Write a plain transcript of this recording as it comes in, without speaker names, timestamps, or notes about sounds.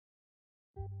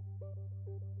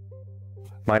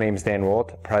My name is Dan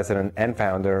Wolt, president and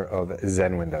founder of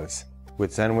Zen Windows.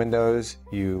 With Zen Windows,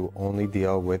 you only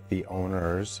deal with the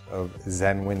owners of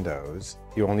Zen Windows.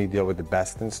 You only deal with the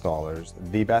best installers,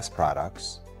 the best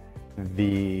products.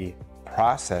 The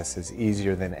process is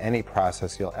easier than any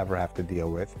process you'll ever have to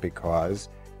deal with because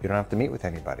you don't have to meet with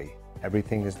anybody.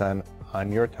 Everything is done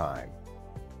on your time,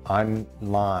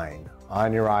 online,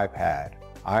 on your iPad,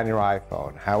 on your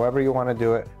iPhone, however you want to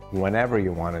do it, whenever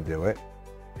you want to do it.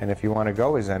 And if you want to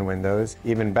go with Zen Windows,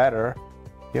 even better,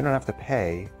 you don't have to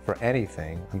pay for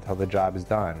anything until the job is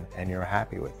done and you're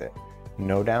happy with it.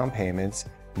 No down payments,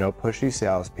 no pushy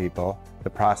salespeople. The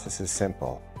process is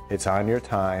simple. It's on your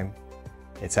time,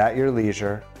 it's at your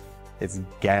leisure, it's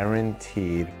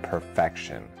guaranteed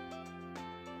perfection.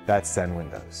 That's Zen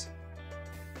Windows.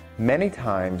 Many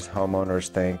times homeowners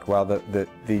think, well,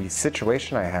 the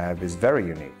situation I have is very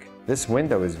unique. This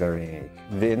window is very unique.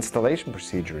 The installation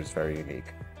procedure is very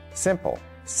unique. Simple.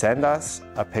 Send us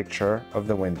a picture of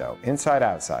the window, inside,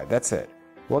 outside. That's it.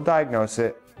 We'll diagnose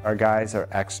it. Our guys are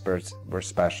experts, we're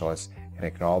specialists, and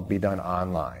it can all be done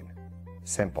online.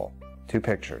 Simple. 2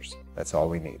 pictures. That's all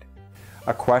we need.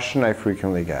 A question I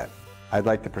frequently get: I'd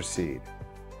like to proceed.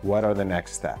 What are the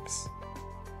next steps?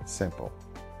 Simple.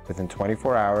 Within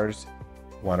 24 hours,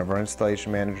 one of our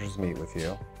installation managers meet with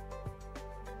you,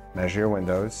 measure your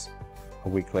windows. A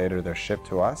week later, they're shipped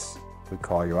to us. We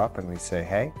call you up and we say,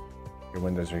 hey, your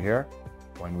windows are here.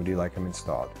 When would you like them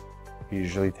installed? It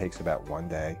usually takes about 1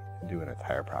 day to do an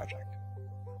entire project.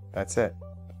 That's it.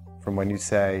 From when you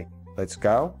say, let's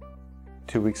go,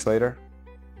 2 weeks later,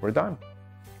 we're done.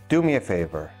 Do me a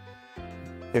favor.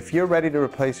 If you're ready to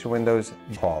replace your windows,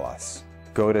 call us.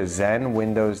 Go to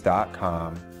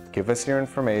zenwindows.com, give us your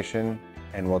information,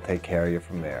 and we'll take care of you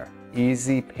from there.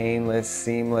 Easy, painless,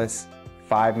 seamless,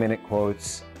 5-minute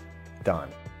quotes, done.